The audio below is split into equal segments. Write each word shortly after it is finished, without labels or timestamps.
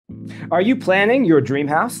Are you planning your dream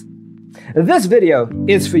house? This video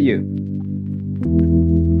is for you.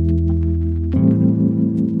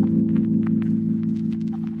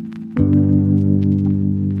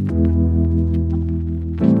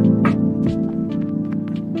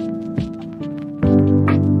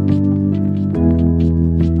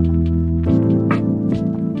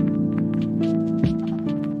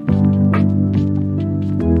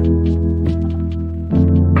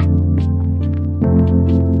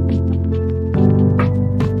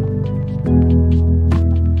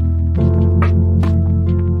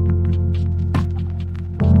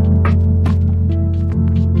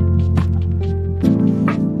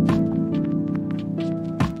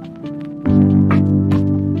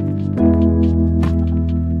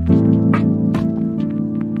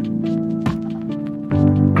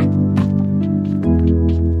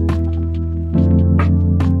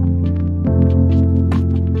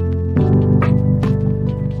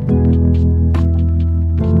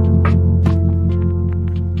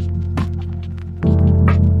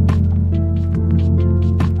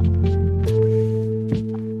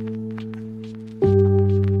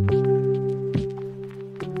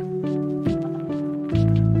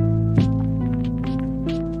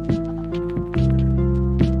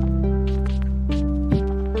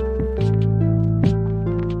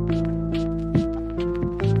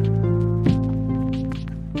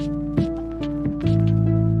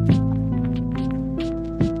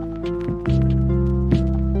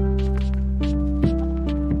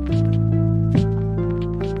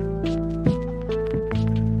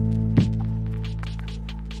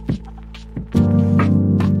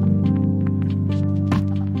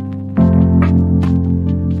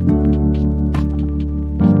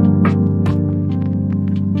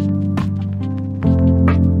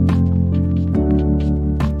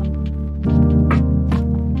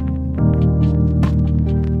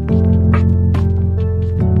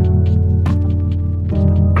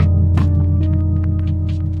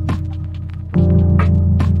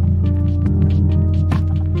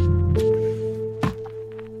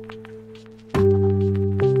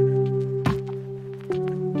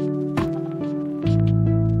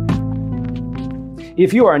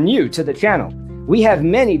 If you are new to the channel, we have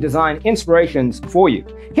many design inspirations for you.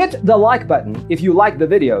 Hit the like button if you like the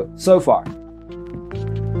video so far.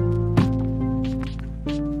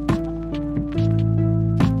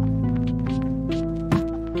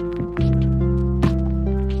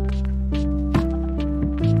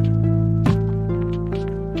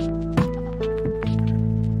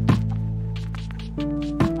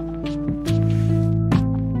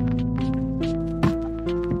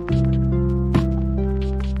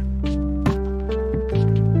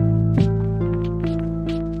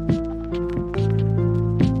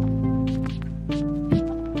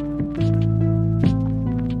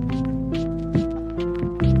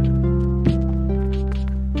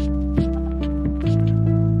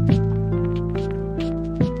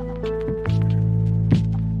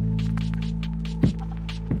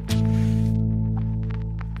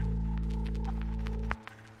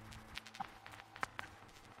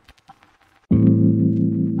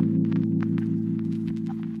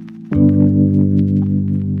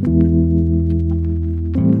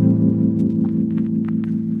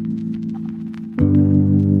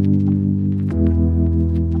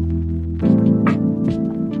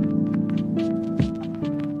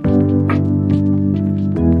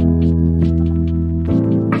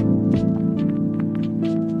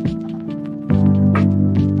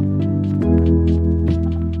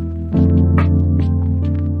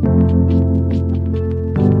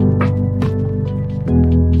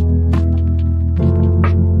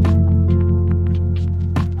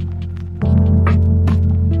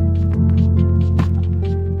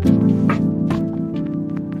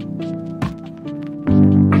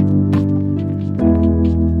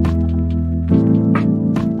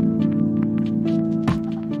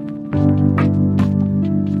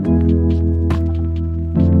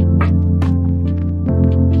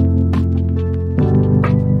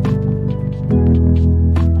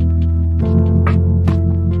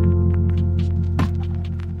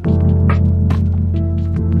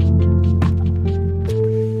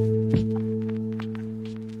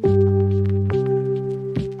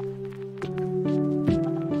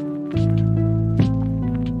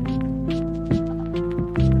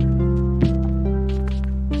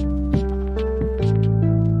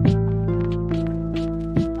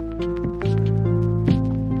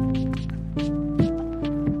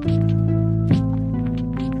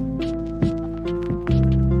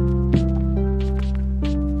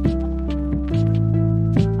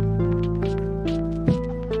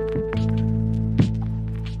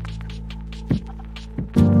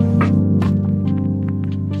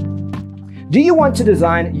 Do you want to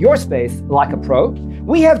design your space like a pro?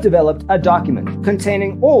 We have developed a document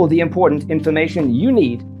containing all the important information you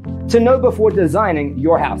need to know before designing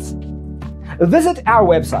your house. Visit our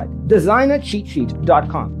website,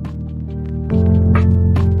 designercheatsheet.com.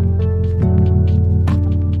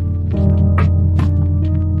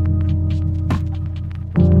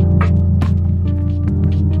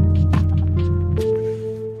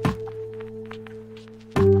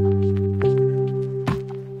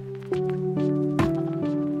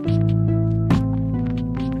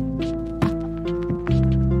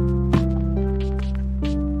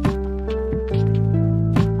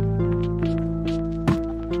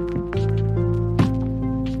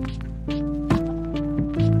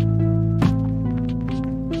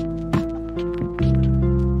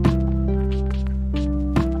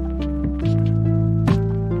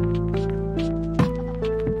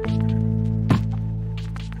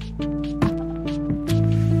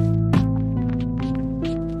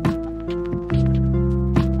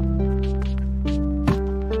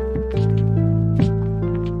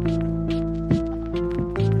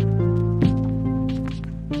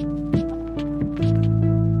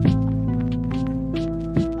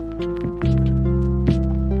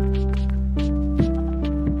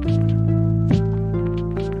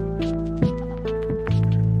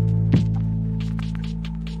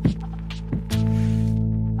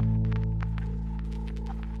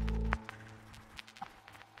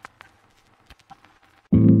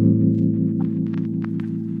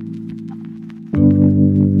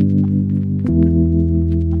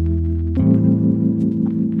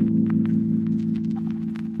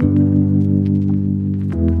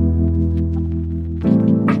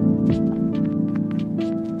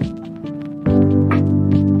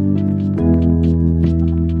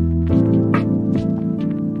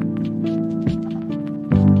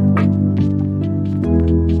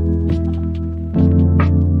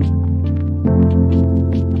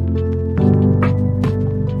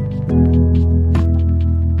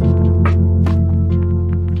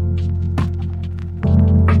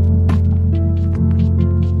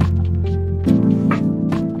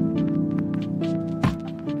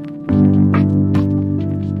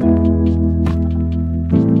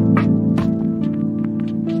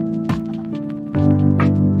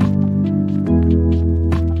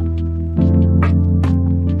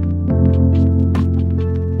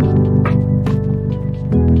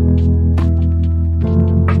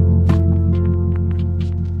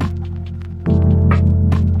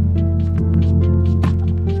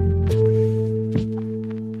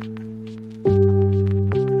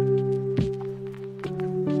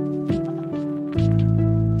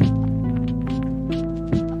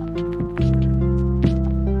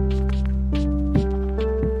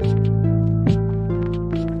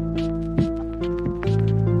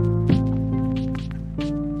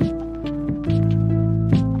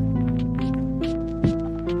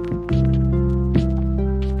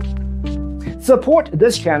 Support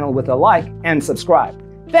this channel with a like and subscribe.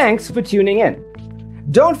 Thanks for tuning in.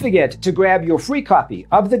 Don't forget to grab your free copy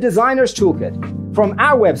of the Designer's Toolkit from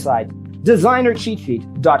our website,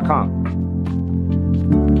 designercheatsheet.com.